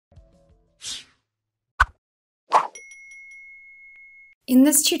In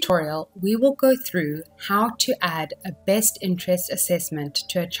this tutorial, we will go through how to add a best interest assessment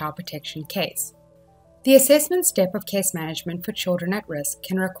to a child protection case. The assessment step of case management for children at risk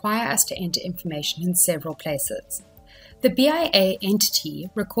can require us to enter information in several places. The BIA entity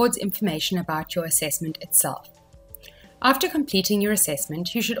records information about your assessment itself. After completing your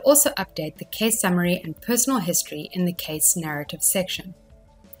assessment, you should also update the case summary and personal history in the case narrative section.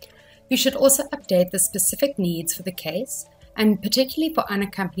 You should also update the specific needs for the case, and particularly for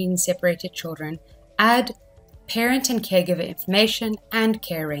unaccompanied and separated children, add parent and caregiver information and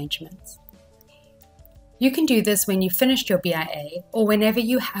care arrangements. You can do this when you've finished your BIA or whenever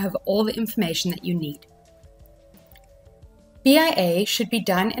you have all the information that you need. BIA should be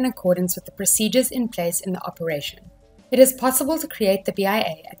done in accordance with the procedures in place in the operation. It is possible to create the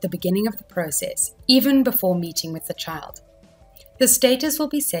BIA at the beginning of the process, even before meeting with the child. The status will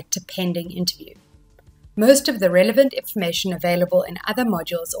be set to pending interview. Most of the relevant information available in other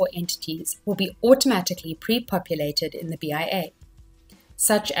modules or entities will be automatically pre-populated in the BIA,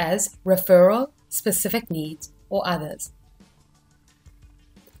 such as referral, specific needs, or others.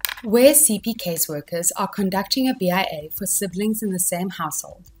 Where CP caseworkers are conducting a BIA for siblings in the same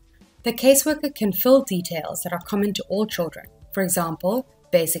household, the caseworker can fill details that are common to all children, for example,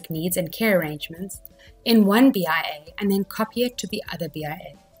 basic needs and care arrangements, in one BIA and then copy it to the other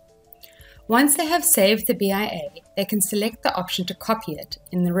BIA. Once they have saved the BIA, they can select the option to copy it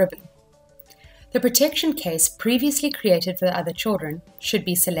in the ribbon. The protection case previously created for the other children should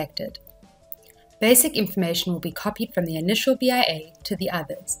be selected. Basic information will be copied from the initial BIA to the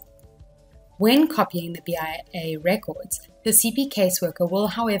others. When copying the BIA records, the CP caseworker will,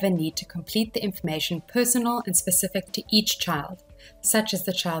 however, need to complete the information personal and specific to each child, such as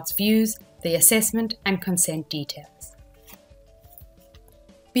the child's views, the assessment, and consent details.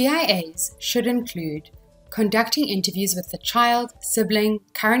 BIAs should include conducting interviews with the child, sibling,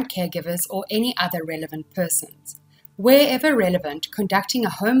 current caregivers, or any other relevant persons. Wherever relevant, conducting a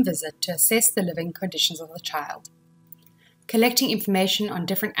home visit to assess the living conditions of the child. Collecting information on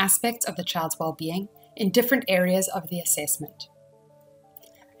different aspects of the child's well-being in different areas of the assessment.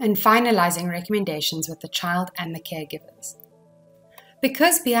 And finalizing recommendations with the child and the caregivers.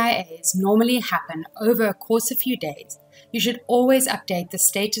 Because BIAs normally happen over a course of a few days, you should always update the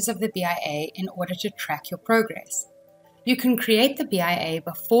status of the BIA in order to track your progress. You can create the BIA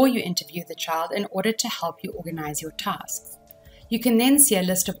before you interview the child in order to help you organize your tasks. You can then see a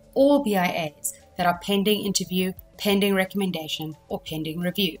list of all BIAs that are pending interview, pending recommendation, or pending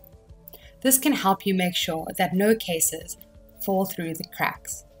review. This can help you make sure that no cases fall through the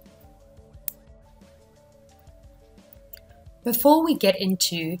cracks. Before we get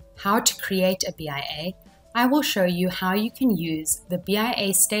into how to create a BIA, I will show you how you can use the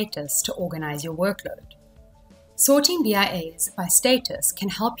BIA status to organize your workload. Sorting BIAs by status can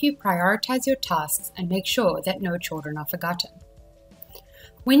help you prioritize your tasks and make sure that no children are forgotten.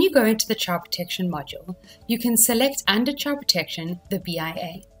 When you go into the Child Protection module, you can select under Child Protection the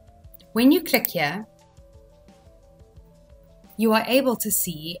BIA. When you click here, you are able to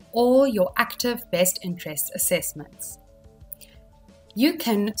see all your active best interest assessments. You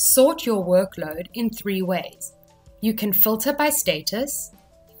can sort your workload in 3 ways. You can filter by status,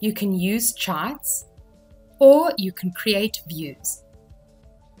 you can use charts, or you can create views.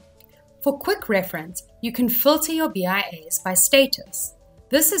 For quick reference, you can filter your BIAs by status.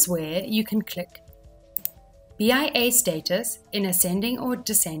 This is where you can click BIA status in ascending or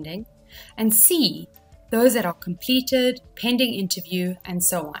descending and see those that are completed, pending interview, and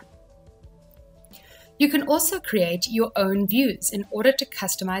so on. You can also create your own views in order to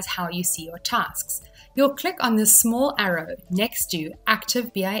customize how you see your tasks. You'll click on this small arrow next to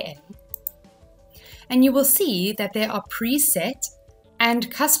Active BIA, and you will see that there are preset and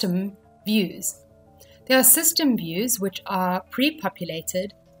custom views. There are system views which are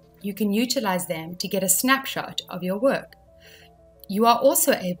pre-populated. You can utilize them to get a snapshot of your work. You are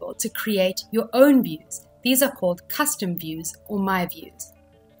also able to create your own views. These are called custom views or my views.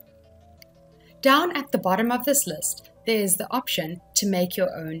 Down at the bottom of this list, there is the option to make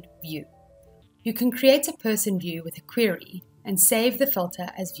your own view. You can create a person view with a query and save the filter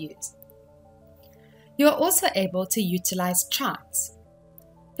as views. You are also able to utilize charts.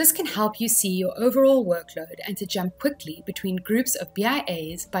 This can help you see your overall workload and to jump quickly between groups of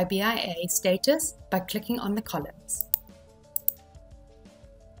BIAs by BIA status by clicking on the columns.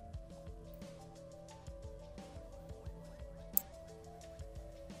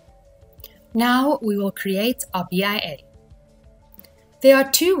 Now we will create our BIA. There are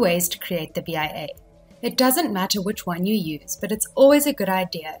 2 ways to create the BIA. It doesn't matter which one you use, but it's always a good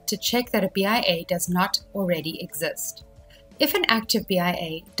idea to check that a BIA does not already exist. If an active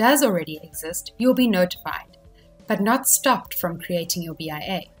BIA does already exist, you'll be notified, but not stopped from creating your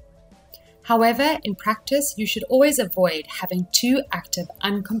BIA. However, in practice, you should always avoid having two active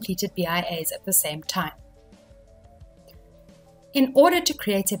uncompleted BIAs at the same time. In order to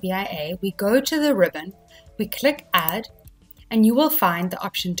create a BIA, we go to the ribbon, we click Add, and you will find the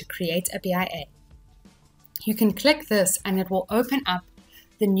option to create a BIA. You can click this and it will open up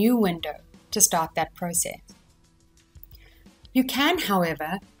the new window to start that process. You can,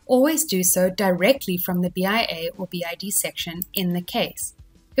 however, always do so directly from the BIA or BID section in the case.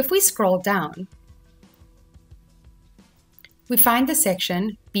 If we scroll down, we find the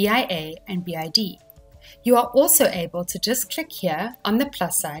section BIA and BID. You are also able to just click here on the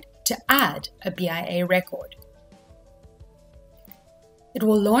plus side to add a BIA record. It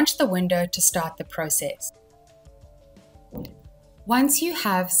will launch the window to start the process. Once you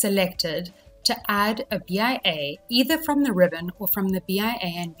have selected to add a BIA, either from the ribbon or from the BIA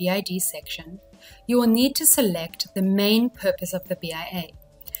and BID section, you will need to select the main purpose of the BIA.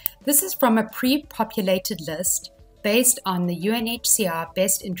 This is from a pre-populated list based on the UNHCR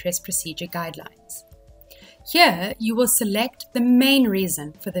Best Interest Procedure Guidelines. Here, you will select the main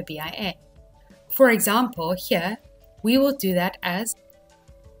reason for the BIA. For example, here, we will do that as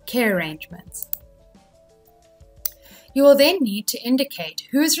care arrangements. You will then need to indicate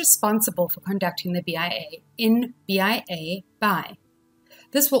who is responsible for conducting the BIA in BIA by.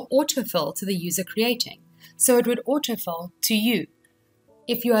 This will autofill to the user creating, so it would autofill to you.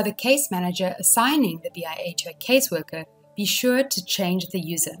 If you are the case manager assigning the BIA to a caseworker, be sure to change the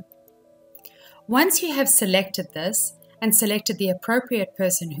user. Once you have selected this and selected the appropriate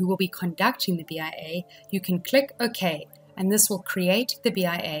person who will be conducting the BIA, you can click OK, and this will create the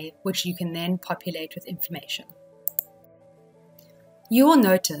BIA, which you can then populate with information. You will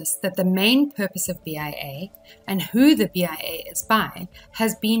notice that the main purpose of BIA and who the BIA is by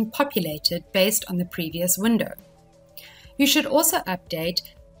has been populated based on the previous window. You should also update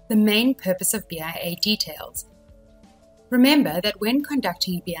the main purpose of BIA details. Remember that when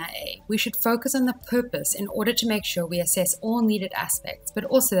conducting a BIA, we should focus on the purpose in order to make sure we assess all needed aspects, but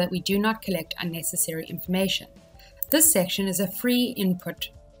also that we do not collect unnecessary information. This section is a free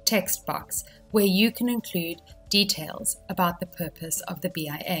input text box where you can include details about the purpose of the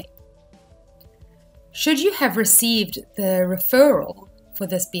BIA. Should you have received the referral for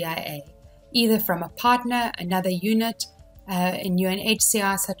this BIA, either from a partner, another unit, in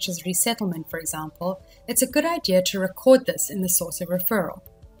UNHCR such as resettlement for example, it's a good idea to record this in the source of referral.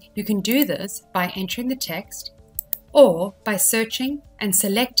 You can do this by entering the text or by searching and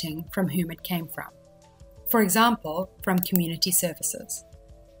selecting from whom it came from. For example, from community services.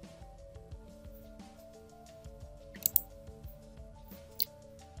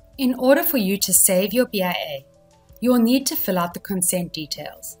 In order for you to save your BIA, you will need to fill out the consent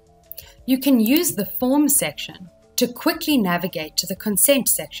details. You can use the Forms section to quickly navigate to the Consent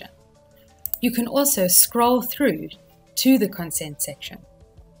section. You can also scroll through to the Consent section.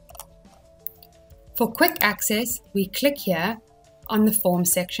 For quick access, we click here on the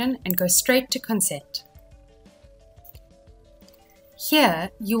Forms section and go straight to Consent. Here,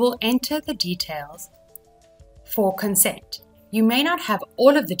 you will enter the details for consent. You may not have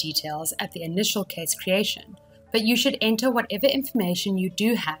all of the details at the initial case creation, but you should enter whatever information you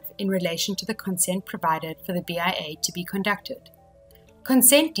do have in relation to the consent provided for the BIA to be conducted.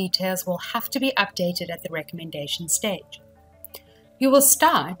 Consent details will have to be updated at the recommendation stage. You will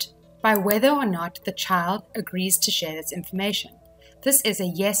start by whether or not the child agrees to share this information. This is a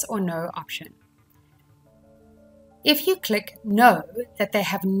yes or no option. If you click no, that they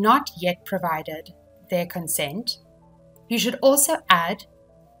have not yet provided their consent, you should also add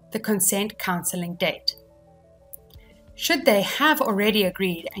the consent counseling date. Should they have already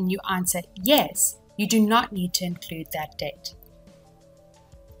agreed and you answer yes, you do not need to include that date.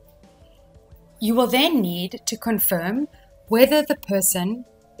 You will then need to confirm whether the person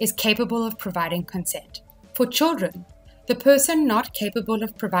is capable of providing consent. For children, the person not capable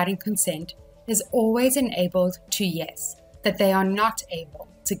of providing consent is always enabled to yes, that they are not able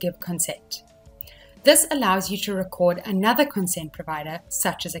to give consent. This allows you to record another consent provider,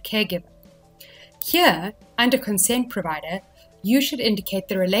 such as a caregiver. Here, under consent provider, you should indicate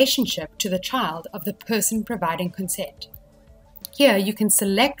the relationship to the child of the person providing consent. Here, you can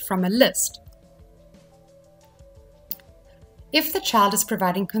select from a list. If the child is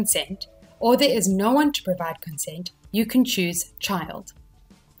providing consent, or there is no one to provide consent, you can choose child.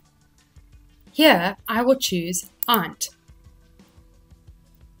 Here, I will choose aunt.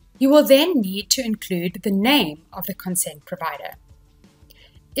 You will then need to include the name of the consent provider.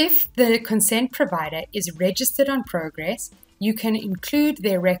 If the consent provider is registered on proGres, you can include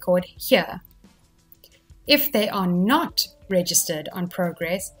their record here. If they are not registered on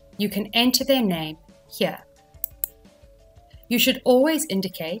proGres, you can enter their name here. You should always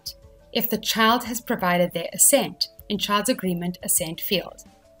indicate if the child has provided their assent in Child's Agreement Assent field,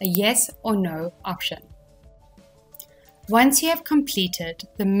 a yes or no option. Once you have completed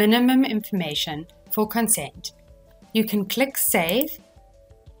the minimum information for consent, you can click Save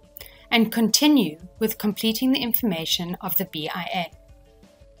and continue with completing the information of the BIA.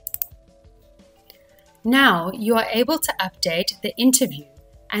 Now you are able to update the interview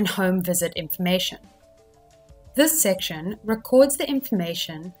and home visit information. This section records the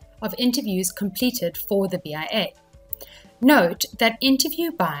information of interviews completed for the BIA. Note that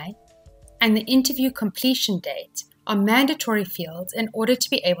interview by and the interview completion date are mandatory fields in order to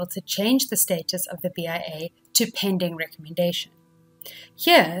be able to change the status of the BIA to pending recommendation.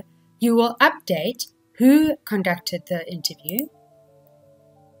 Here, you will update who conducted the interview.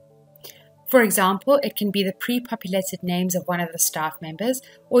 For example, it can be the pre-populated names of one of the staff members,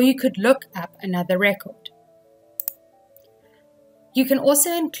 or you could look up another record. You can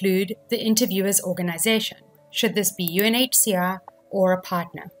also include the interviewer's organization, should this be UNHCR or a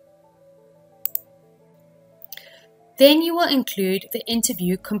partner. Then you will include the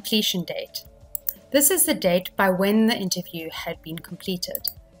interview completion date. This is the date by when the interview had been completed.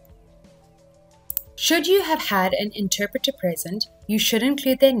 Should you have had an interpreter present, you should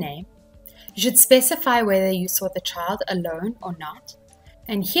include their name. You should specify whether you saw the child alone or not.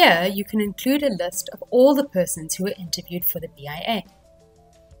 And here you can include a list of all the persons who were interviewed for the BIA.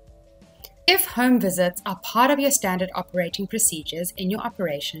 If home visits are part of your standard operating procedures in your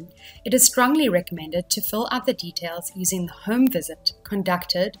operation, it is strongly recommended to fill out the details using the home visit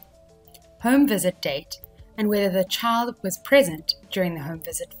conducted, home visit date, and whether the child was present during the home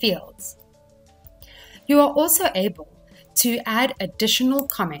visit fields. You are also able to add additional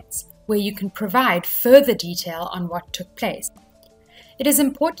comments where you can provide further detail on what took place. It is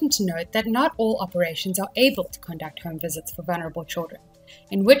important to note that not all operations are able to conduct home visits for vulnerable children,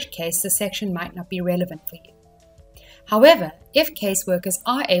 in which case the section might not be relevant for you. However, if caseworkers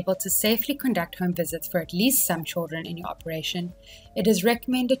are able to safely conduct home visits for at least some children in your operation, it is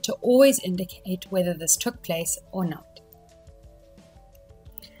recommended to always indicate whether this took place or not.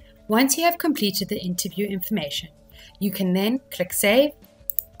 Once you have completed the interview information, you can then click Save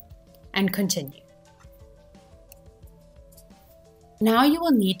and continue. Now you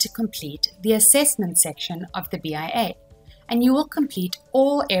will need to complete the assessment section of the BIA, and you will complete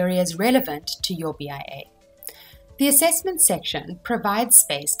all areas relevant to your BIA. The assessment section provides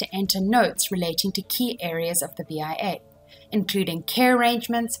space to enter notes relating to key areas of the BIA, including care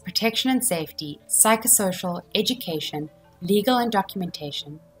arrangements, protection and safety, psychosocial, education, legal and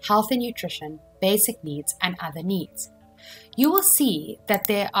documentation, health and nutrition, basic needs, and other needs. You will see that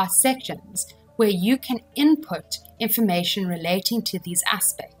there are sections where you can input information relating to these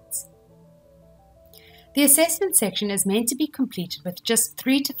aspects. The assessment section is meant to be completed with just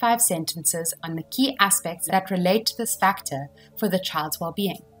 3 to 5 sentences on the key aspects that relate to this factor for the child's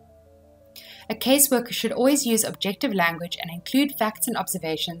well-being. A caseworker should always use objective language and include facts and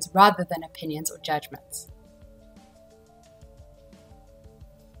observations rather than opinions or judgments.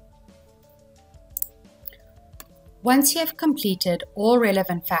 Once you have completed all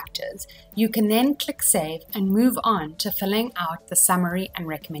relevant factors, you can then click Save and move on to filling out the summary and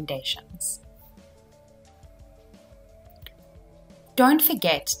recommendations. Don't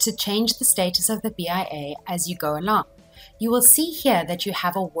forget to change the status of the BIA as you go along. You will see here that you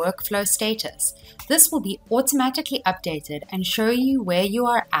have a workflow status. This will be automatically updated and show you where you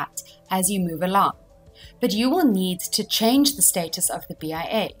are at as you move along. But you will need to change the status of the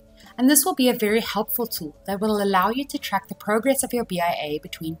BIA. And this will be a very helpful tool that will allow you to track the progress of your BIA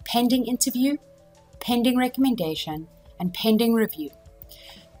between pending interview, pending recommendation, and pending review.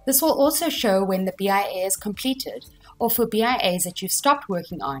 This will also show when the BIA is completed, or for BIAs that you've stopped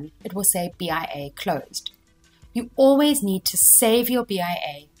working on, it will say BIA closed. You always need to save your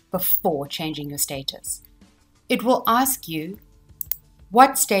BIA before changing your status. It will ask you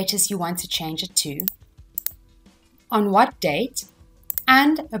what status you want to change it to, on what date,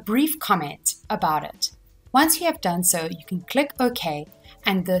 and a brief comment about it. Once you have done so, you can click OK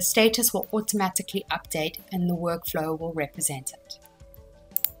and the status will automatically update and the workflow will represent it.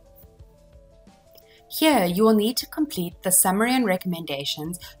 Here, you will need to complete the summary and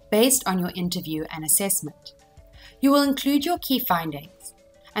recommendations based on your interview and assessment. You will include your key findings,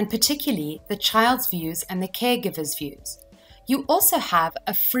 and particularly the child's views and the caregiver's views. You also have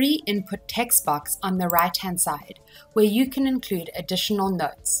a free input text box on the right-hand side where you can include additional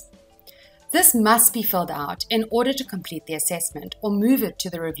notes. This must be filled out in order to complete the assessment or move it to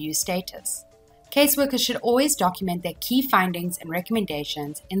the review status. Caseworkers should always document their key findings and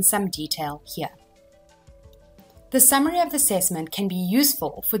recommendations in some detail here. The summary of the assessment can be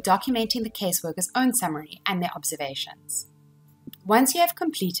useful for documenting the caseworker's own summary and their observations. Once you have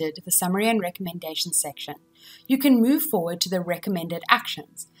completed the summary and recommendations section, you can move forward to the recommended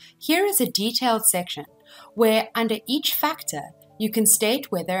actions. Here is a detailed section where under each factor, you can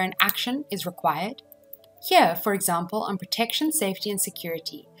state whether an action is required. Here, for example, on protection, safety, and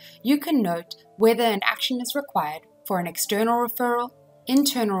security, you can note whether an action is required for an external referral,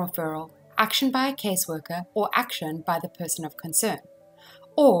 internal referral, action by a caseworker, or action by the person of concern,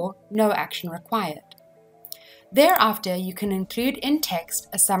 or no action required. Thereafter, you can include in text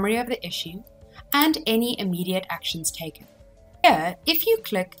a summary of the issue and any immediate actions taken. Here, if you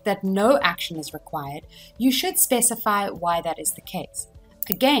click that no action is required, you should specify why that is the case.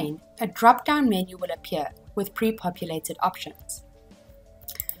 Again, a drop-down menu will appear with pre-populated options.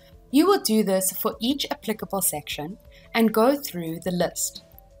 You will do this for each applicable section and go through the list.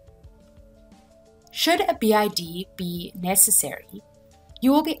 Should a BID be necessary,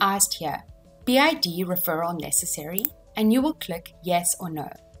 you will be asked here, BID referral necessary, and you will click yes or no.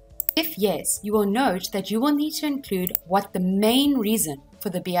 If yes, you will note that you will need to include what the main reason for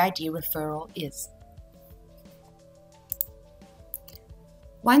the BID referral is.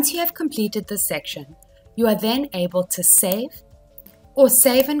 Once you have completed this section, you are then able to save or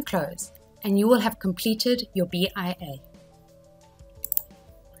save and close, and you will have completed your BIA.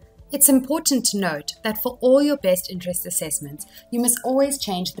 It's important to note that for all your best interest assessments, you must always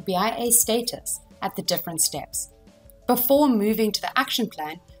change the BIA status at the different steps. Before moving to the action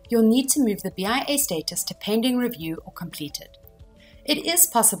plan, you'll need to move the BIA status to pending review or completed. It is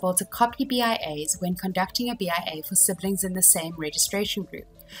possible to copy BIAs when conducting a BIA for siblings in the same registration group.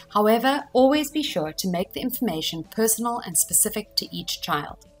 However, always be sure to make the information personal and specific to each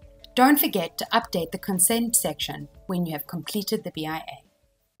child. Don't forget to update the consent section when you have completed the BIA.